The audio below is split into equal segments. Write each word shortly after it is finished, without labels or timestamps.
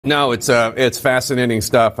No, it's fascinating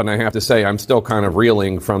stuff, and I have to say I'm still kind of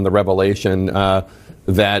reeling from the revelation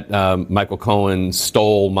that Michael Cohen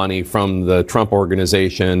stole money from the Trump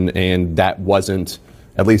organization, and that wasn't,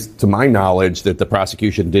 at least to my knowledge, that the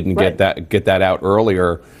prosecution didn't get that out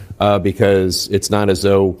earlier, because it's not as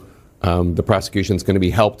though the prosecution is going to be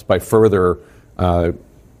helped by further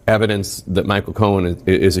evidence that Michael Cohen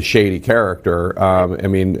is a shady character. I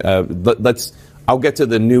mean, let's. I'll get to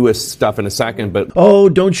the newest stuff in a second, but... Oh,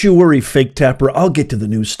 don't you worry, fake tapper. I'll get to the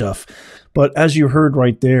new stuff. But as you heard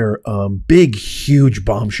right there, big, huge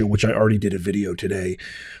bombshell, which I already did a video today,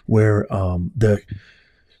 where the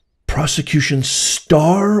prosecution's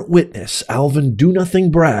star witness, Alvin Do-Nothing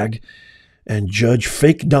Bragg, and Judge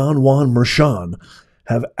Fake Don Juan Merchan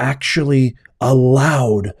have actually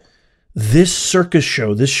allowed this circus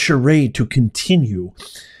show, this charade, to continue.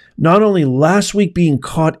 Not only last week being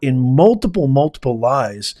caught in multiple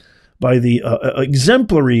lies by the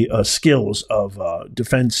exemplary skills of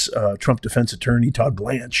Trump defense attorney Todd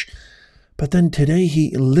Blanche, but then today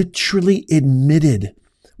he literally admitted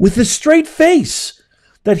with a straight face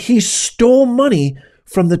that he stole money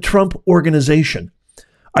from the Trump organization.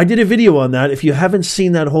 I did a video on that. If you haven't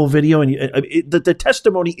seen that whole video, and the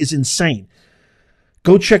testimony is insane.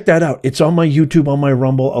 Go check that out. It's on my YouTube, on my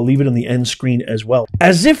Rumble. I'll leave it on the end screen as well.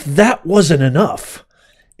 As if that wasn't enough,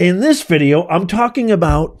 in this video, I'm talking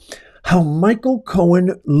about how Michael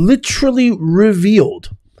Cohen literally revealed,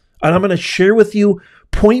 and I'm going to share with you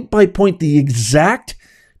point by point the exact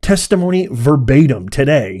testimony verbatim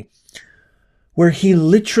today, where he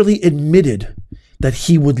literally admitted that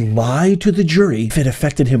he would lie to the jury if it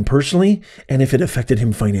affected him personally and if it affected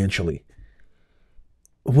him financially.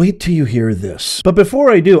 Wait till you hear this. But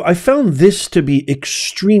before I do, I found this to be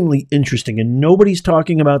extremely interesting, and nobody's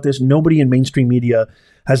talking about this. Nobody in mainstream media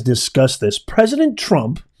has discussed this. President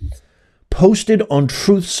Trump posted on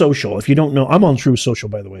Truth Social. If you don't know, I'm on Truth Social,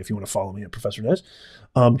 by the way, if you want to follow me at Professor Nez.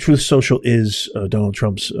 Truth Social is Donald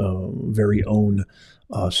Trump's very own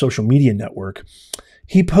social media network.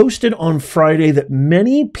 He posted on Friday that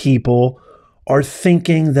many people are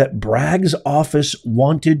thinking that Bragg's office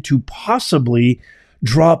wanted to possibly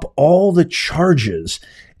drop all the charges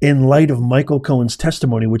in light of Michael Cohen's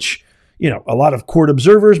testimony, which, you know, a lot of court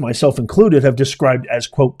observers, myself included, have described as,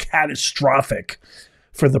 quote, catastrophic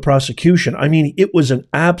for the prosecution. I mean, it was an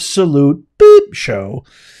absolute beep show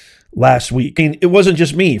last week. I mean, it wasn't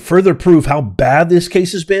just me. Further proof how bad this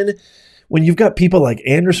case has been, when you've got people like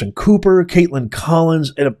Anderson Cooper, Caitlin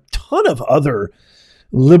Collins, and a ton of other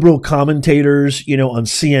liberal commentators, you know, on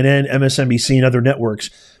CNN, MSNBC, and other networks,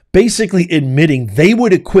 basically admitting they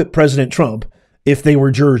would acquit President Trump if they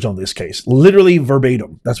were jurors on this case. Literally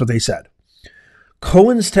verbatim. That's what they said.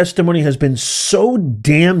 Cohen's testimony has been so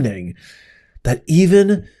damning that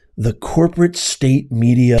even the corporate state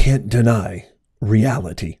media can't deny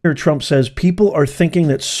reality. Here Trump says people are thinking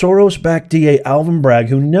that Soros-backed DA Alvin Bragg,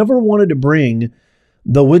 who never wanted to bring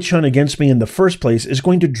the witch hunt against me in the first place, is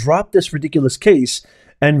going to drop this ridiculous case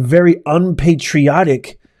and very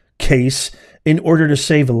unpatriotic case in order to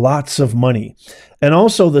save lots of money, and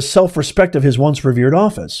also the self-respect of his once revered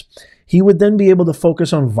office. He would then be able to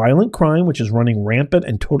focus on violent crime, which is running rampant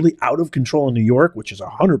and totally out of control in New York, which is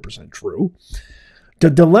 100% true.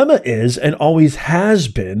 The dilemma is, and always has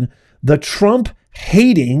been, the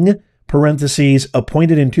Trump-hating, parentheses,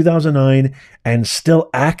 appointed in 2009 and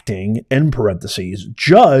still acting, end parentheses,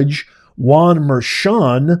 Judge Juan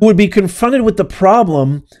Merchan, would be confronted with the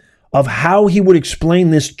problem of how he would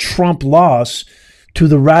explain this Trump loss to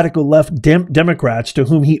the radical left Democrats to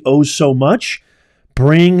whom he owes so much.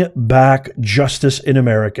 Bring back justice in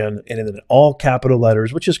America, and in all capital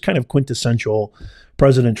letters, which is kind of quintessential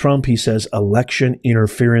President Trump. He says election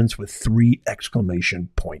interference with 3 exclamation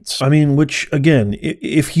points. I mean, which again,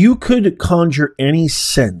 if you could conjure any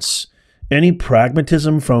sense, any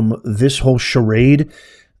pragmatism from this whole charade,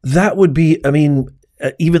 that would be, I mean,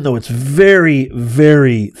 even though it's very,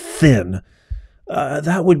 very thin,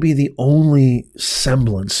 that would be the only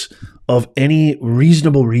semblance of any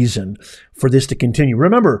reasonable reason for this to continue.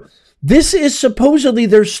 Remember, this is supposedly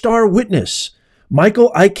their star witness.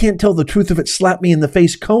 Michael, I can't tell the truth if it slapped me in the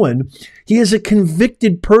face, Cohen. He is a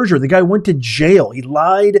convicted perjurer. The guy went to jail. He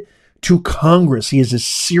lied to Congress. He is a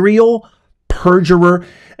serial perjurer.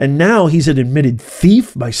 And now he's an admitted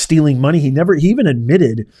thief by stealing money. He even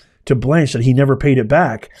admitted to Blanche that he never paid it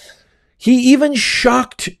back. He even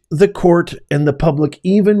shocked the court and the public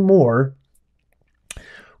even more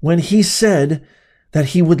when he said that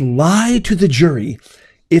he would lie to the jury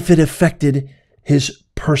if it affected his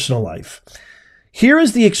personal life. Here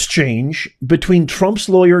is the exchange between Trump's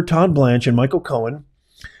lawyer, Todd Blanche, and Michael Cohen.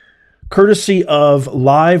 courtesy of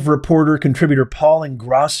live reporter contributor Paul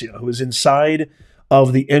Ingracia, who is inside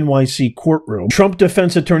of the NYC courtroom. Trump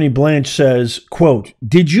defense attorney Blanche says, quote,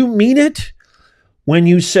 "Did you mean it when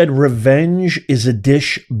you said revenge is a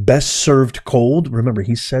dish best served cold?" Remember,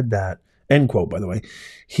 he said that, end quote, by the way.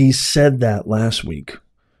 He said that last week.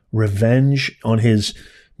 Revenge on his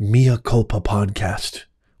Mea Culpa podcast,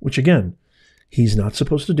 which again, he's not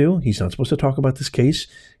supposed to do. He's not supposed to talk about this case,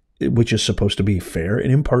 which is supposed to be fair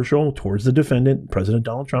and impartial towards the defendant, President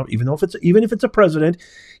Donald Trump. Even if it's a president,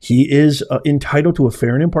 he is entitled to a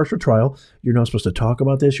fair and impartial trial. You're not supposed to talk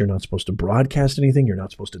about this. You're not supposed to broadcast anything. You're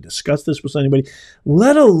not supposed to discuss this with anybody,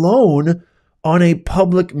 let alone on a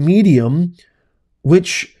public medium,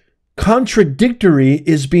 which contradictory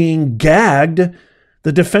is being gagged.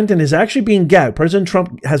 The defendant is actually being gagged. President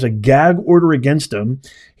Trump has a gag order against him.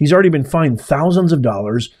 He's already been fined thousands of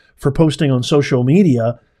dollars for posting on social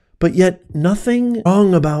media. But yet nothing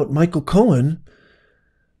wrong about Michael Cohen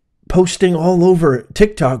posting all over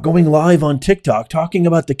TikTok, going live on TikTok, talking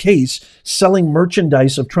about the case, selling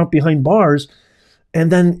merchandise of Trump behind bars,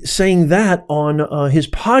 and then saying that on his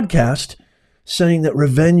podcast, saying that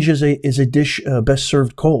revenge is a dish best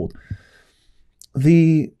served cold.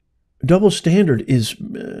 The double standard is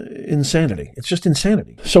insanity. It's just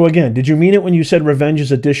insanity. So again, did you mean it when you said revenge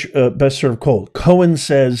is a dish best served cold? Cohen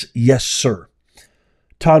says, yes, sir.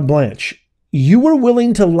 Todd Blanche, you were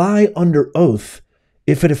willing to lie under oath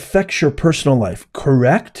if it affects your personal life,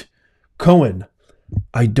 correct? Cohen,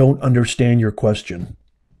 I don't understand your question.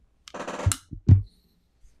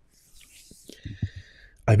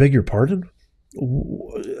 I beg your pardon?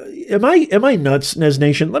 Am I nuts, Nez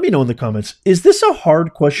Nation? Let me know in the comments. Is this a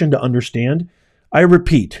hard question to understand? I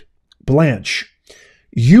repeat, Blanche,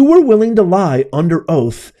 you were willing to lie under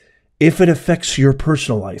oath if it affects your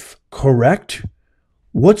personal life, correct?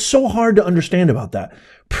 What's so hard to understand about that?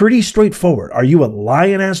 Pretty straightforward. Are you a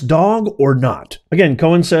lion-ass dog or not? Again,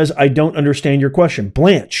 Cohen says, I don't understand your question.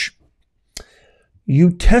 Blanche,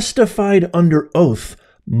 you testified under oath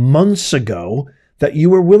months ago that you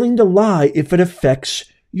were willing to lie if it affects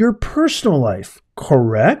your personal life,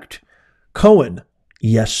 correct? Cohen,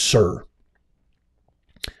 yes, sir.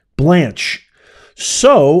 Blanche,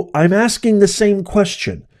 so I'm asking the same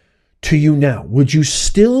question to you now. Would you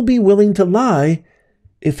still be willing to lie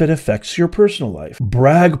if it affects your personal life?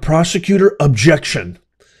 Bragg prosecutor, objection.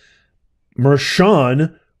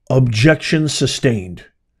 Mershon, objection sustained.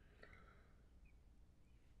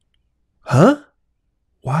 Huh?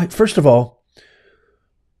 Why? First of all,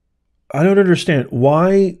 I don't understand.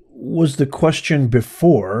 Why was the question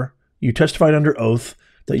before you testified under oath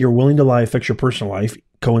that you're willing to lie affects your personal life?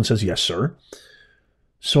 Cohen says, yes, sir.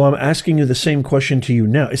 So I'm asking you the same question to you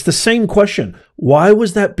now. It's the same question. Why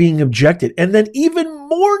was that being objected? And then even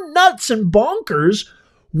more nuts and bonkers,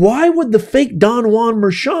 why would the fake Don Juan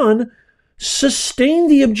Mershon sustain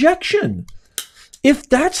the objection? If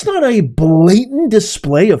that's not a blatant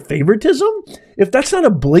display of favoritism, if that's not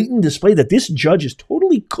a blatant display that this judge is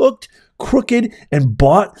totally cooked, crooked, and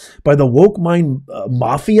bought by the woke mind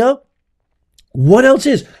mafia, what else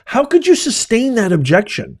is? How could you sustain that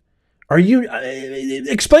objection? Are you,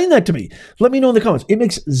 explain that to me. Let me know in the comments. It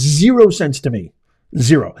makes zero sense to me.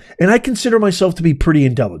 Zero. And I consider myself to be pretty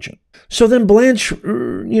intelligent. So then Blanche,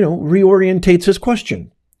 reorientates his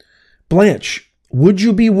question. Blanche, would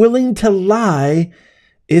you be willing to lie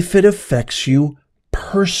if it affects you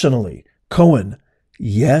personally? Cohen,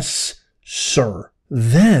 yes, sir.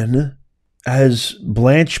 Then, as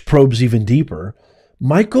Blanche probes even deeper,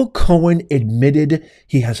 Michael Cohen admitted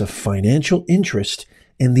he has a financial interest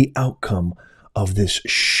in the outcome of this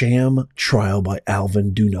sham trial by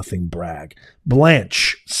Alvin Do-Nothing Bragg.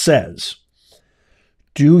 Blanche says,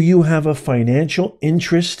 do you have a financial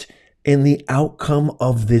interest in the outcome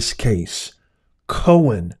of this case?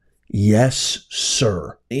 Cohen, yes,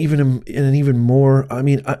 sir. Even in an even more,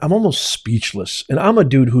 I'm almost speechless. And I'm a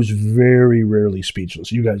dude who's very rarely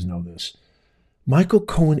speechless. You guys know this. Michael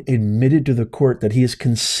Cohen admitted to the court that he is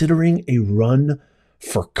considering a run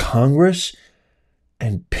for Congress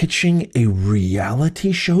and pitching a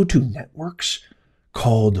reality show to networks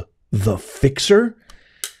called The Fixer.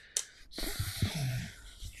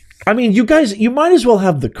 I mean, you guys, you might as well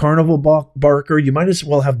have the carnival barker. You might as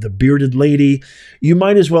well have the bearded lady. You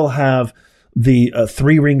might as well have the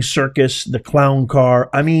three-ring circus, the clown car.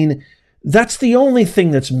 I mean, that's the only thing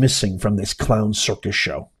that's missing from this clown circus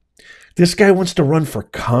show. This guy wants to run for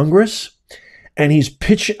Congress, and he's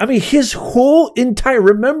pitching. I mean, his whole entire,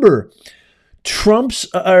 remember,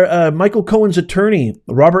 Michael Cohen's attorney,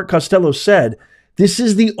 Robert Costello, said, this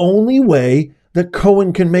is the only way that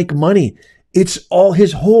Cohen can make money It's all,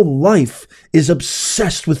 his whole life is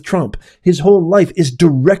obsessed with Trump. His whole life is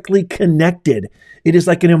directly connected. It is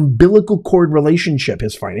like an umbilical cord relationship.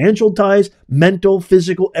 His financial ties, mental,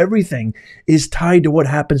 physical, everything is tied to what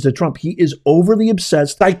happens to Trump. He is overly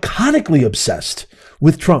obsessed, psychotically obsessed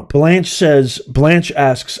with Trump. Blanche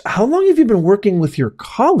asks, how long have you been working with your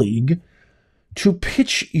colleague to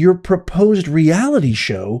pitch your proposed reality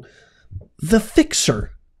show, The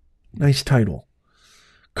Fixer? Nice title.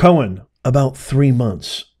 Cohen, about 3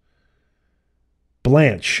 months.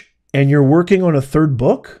 Blanche, and you're working on a third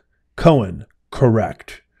book? Cohen,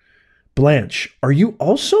 correct. Blanche, are you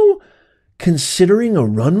also considering a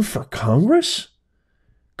run for Congress?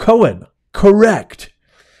 Cohen, correct.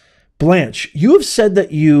 Blanche, you have said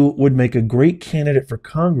that you would make a great candidate for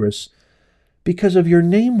Congress because of your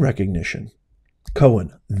name recognition.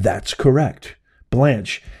 Cohen, that's correct.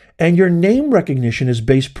 Blanche, and your name recognition is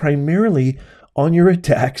based primarily on your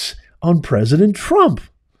attacks on President Trump.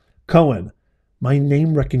 Cohen, my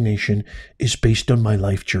name recognition is based on my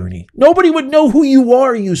life journey. Nobody would know who you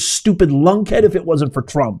are, you stupid lunkhead, if it wasn't for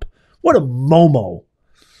Trump. What a momo.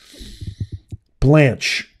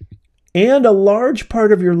 Blanche, and a large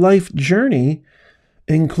part of your life journey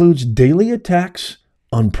includes daily attacks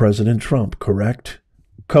on President Trump, correct?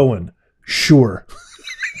 Cohen, sure.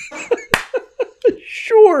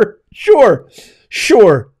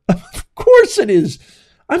 Sure. Of course it is.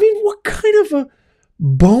 I mean, what kind of a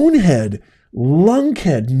bonehead,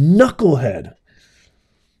 lunkhead, knucklehead?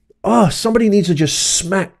 Oh, somebody needs to just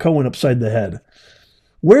smack Cohen upside the head.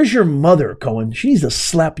 Where's your mother, Cohen? She needs to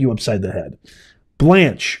slap you upside the head.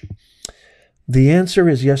 Blanche, the answer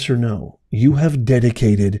is yes or no. You have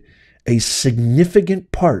dedicated a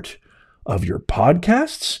significant part of your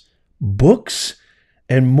podcasts, books,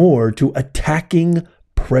 and more to attacking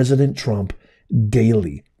President Trump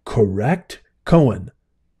daily. Correct? Cohen,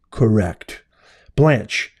 correct.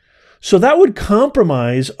 Blanche, so that would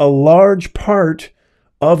compromise a large part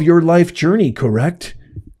of your life journey, correct?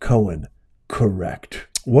 Cohen, correct.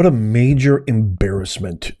 What a major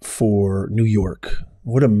embarrassment for New York.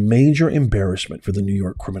 What a major embarrassment for the New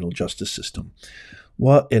York criminal justice system.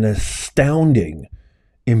 What an astounding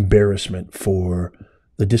embarrassment for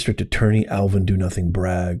the district attorney, Alvin Do-Nothing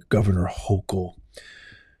Bragg, Governor Hochul,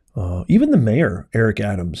 even the mayor, Eric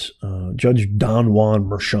Adams, Judge Don Juan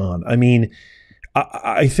Merchan. I mean,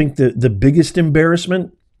 I think the biggest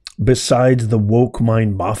embarrassment, besides the woke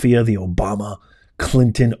mind mafia, the Obama,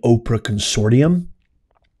 Clinton, Oprah consortium,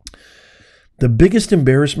 the biggest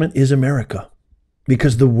embarrassment is America,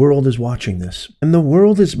 because the world is watching this. And the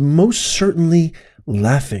world is most certainly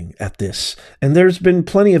laughing at this. And there's been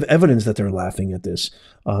plenty of evidence that they're laughing at this.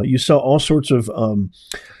 You saw all sorts of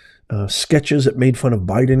sketches that made fun of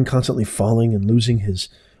Biden constantly falling and losing his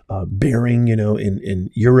bearing,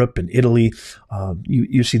 in Europe and Italy.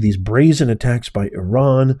 You see these brazen attacks by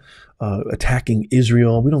Iran, attacking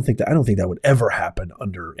Israel. I don't think that would ever happen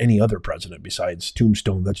under any other president besides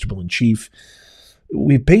Tombstone Vegetable in Chief.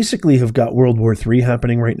 We basically have got World War III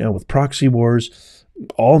happening right now with proxy wars.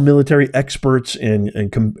 All military experts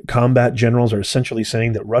and combat generals are essentially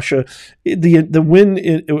saying that Russia, the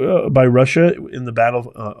win by Russia in the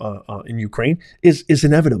battle in Ukraine is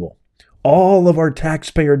inevitable. All of our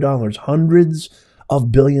taxpayer dollars, hundreds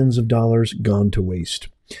of billions of dollars gone to waste.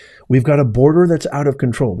 We've got a border that's out of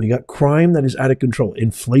control. We got crime that is out of control.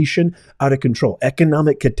 Inflation out of control.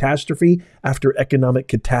 Economic catastrophe after economic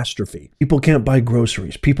catastrophe. People can't buy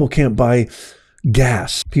groceries. People can't buy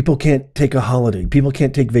gas. People can't take a holiday. People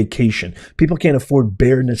can't take vacation. People can't afford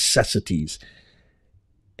bare necessities.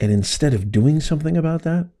 And instead of doing something about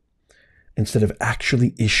that, instead of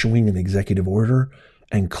actually issuing an executive order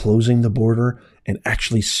and closing the border and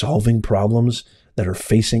actually solving problems that are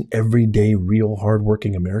facing everyday, real,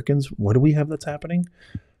 hardworking Americans, what do we have that's happening?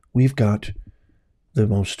 We've got the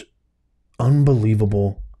most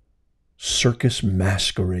unbelievable circus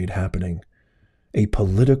masquerade happening. A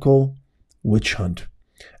political witch hunt,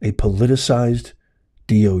 a politicized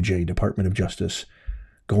DOJ, Department of Justice,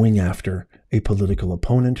 going after a political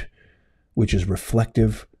opponent, which is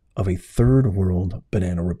reflective of a third world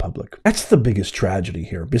banana republic. That's the biggest tragedy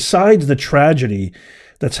here. Besides the tragedy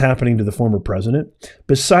that's happening to the former president,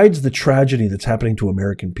 besides the tragedy that's happening to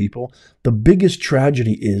American people, the biggest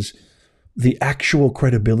tragedy is the actual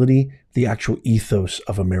credibility, the actual ethos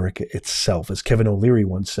of America itself. As Kevin O'Leary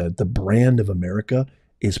once said, the brand of America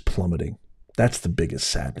is plummeting. That's the biggest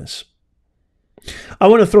sadness. I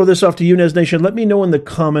want to throw this off to you, Nez Nation. Let me know in the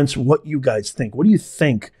comments what you guys think. What do you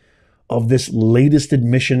think of this latest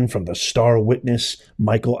admission from the star witness,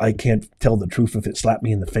 Michael, I can't tell the truth if it slapped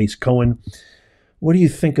me in the face, Cohen? What do you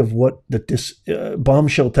think of what this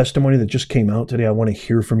bombshell testimony that just came out today? I want to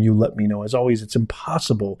hear from you. Let me know. As always, it's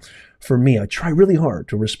impossible for me. I try really hard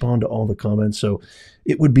to respond to all the comments, so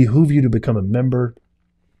it would behoove you to become a member.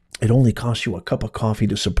 It only costs you a cup of coffee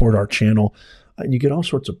to support our channel. And you get all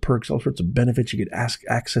sorts of perks, all sorts of benefits. You get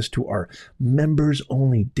access to our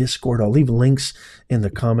members-only Discord. I'll leave links in the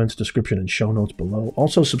comments, description, and show notes below.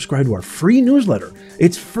 Also, subscribe to our free newsletter.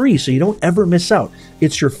 It's free, so you don't ever miss out.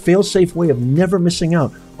 It's your fail-safe way of never missing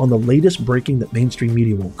out on the latest breaking that mainstream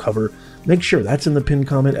media won't cover. Make sure that's in the pinned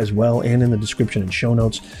comment as well and in the description and show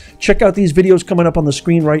notes. Check out these videos coming up on the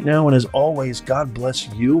screen right now. And as always, God bless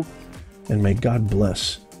you, and may God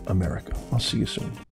bless America. I'll see you soon.